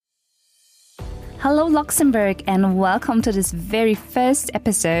Hello Luxembourg and welcome to this very first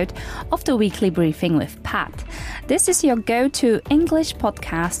episode of the Weekly Briefing with Pat. This is your go-to English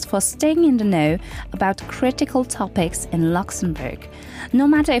podcast for staying in the know about critical topics in Luxembourg. No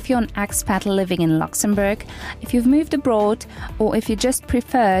matter if you're an expat living in Luxembourg, if you've moved abroad, or if you just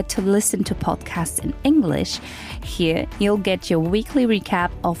prefer to listen to podcasts in English, here you'll get your weekly recap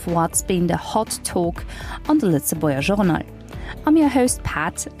of what's been the hot talk on the Lützebuerger Journal. I'm your host,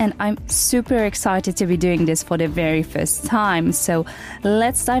 Pat, and I'm super excited to be doing this for the very first time. So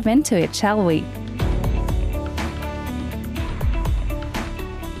let's dive into it, shall we?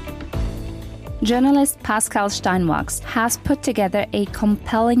 Journalist Pascal Steinwachs has put together a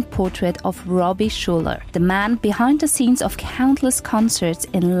compelling portrait of Robbie Schuler, the man behind the scenes of countless concerts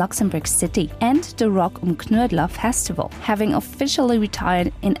in Luxembourg City and the Rock Knödler Festival. Having officially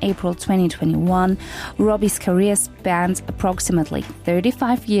retired in April 2021, Robbie's career spans approximately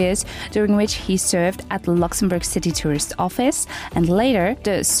 35 years, during which he served at the Luxembourg City Tourist Office and later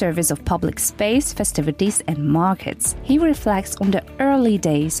the Service of Public Space, Festivities and Markets. He reflects on the early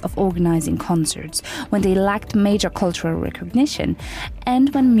days of organizing concerts, when they lacked major cultural recognition,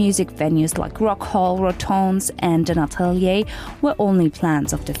 and when music venues like Rock Hall, Rotondes and an Atelier were only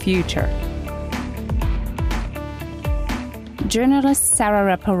plans of the future. Journalist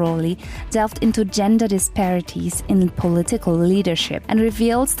Sarah Rapparoli delved into gender disparities in political leadership and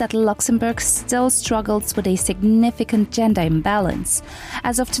reveals that Luxembourg still struggles with a significant gender imbalance.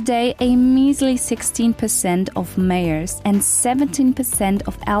 As of today, a measly 16% of mayors and 17%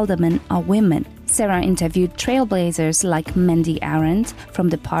 of aldermen are women. Sarah interviewed trailblazers like Mandy Arendt from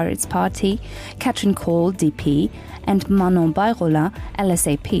the Pirates Party, Katrin Kohl, DP, and Manon Bayrola,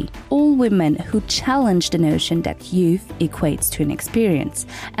 LSAP, all women who challenge the notion that youth equates to an experience,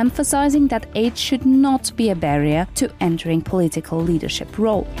 emphasizing that age should not be a barrier to entering political leadership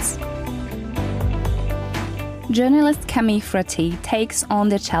roles. Journalist Camille Frati takes on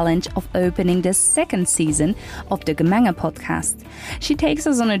the challenge of opening the second season of the Gemenge podcast. She takes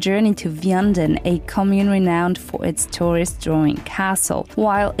us on a journey to Vianden, a commune renowned for its tourist-drawing castle.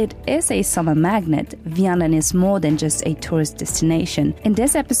 While it is a summer magnet, Vianden is more than just a tourist destination. In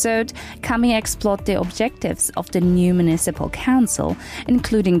this episode, Camille explored the objectives of the new municipal council,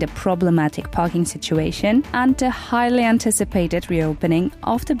 including the problematic parking situation and the highly anticipated reopening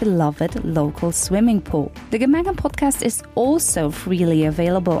of the beloved local swimming pool. The Gemenge podcast is also freely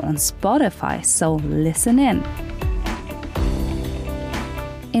available on Spotify, so listen in.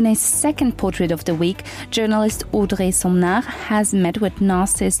 In a second portrait of the week, journalist Audrey Somnard has met with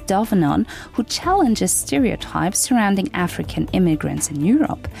Narcisse Dorvenon, who challenges stereotypes surrounding African immigrants in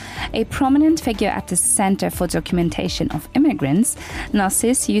Europe. A prominent figure at the Center for Documentation of Immigrants,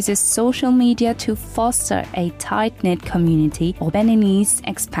 Narcisse uses social media to foster a tight-knit community of Beninese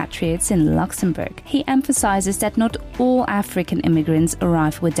expatriates in Luxembourg. He emphasizes that not all African immigrants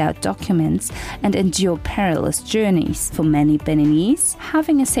arrive without documents and endure perilous journeys. For many Beninese,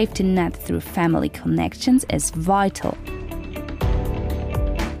 having a safety net through family connections is vital.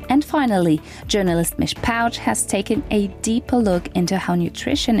 And finally, journalist Mish Pouch has taken a deeper look into how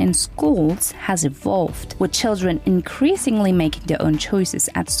nutrition in schools has evolved, with children increasingly making their own choices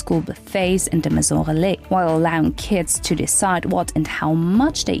at school buffets and the Maison Relais. While allowing kids to decide what and how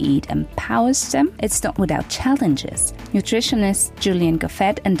much they eat empowers them, it's not without challenges. Nutritionists Julian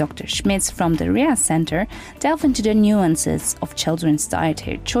Goffet and Dr. Schmitz from the RIA Center delve into the nuances of children's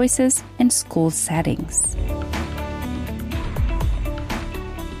dietary choices in school settings.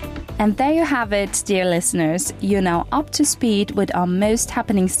 And there you have it, dear listeners. You're now up to speed with our most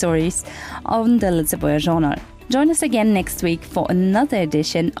happening stories on the Lützebuerger Journal. Join us again next week for another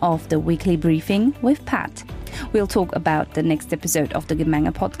edition of the Weekly Briefing with Pat. We'll talk about the next episode of the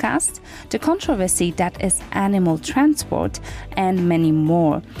Gemenge podcast, the controversy that is animal transport, and many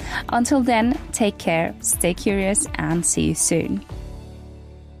more. Until then, take care, stay curious, and see you soon.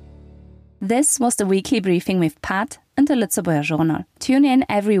 This was the Weekly Briefing with Pat and the Lützebuerger Journal. Tune in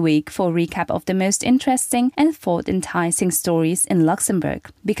every week for a recap of the most interesting and thought-enticing stories in Luxembourg,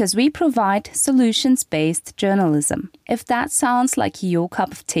 because we provide solutions-based journalism. If that sounds like your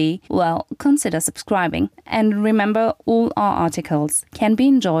cup of tea, well, consider subscribing. And remember, all our articles can be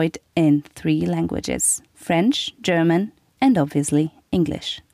enjoyed in 3 languages: French, German, and obviously English.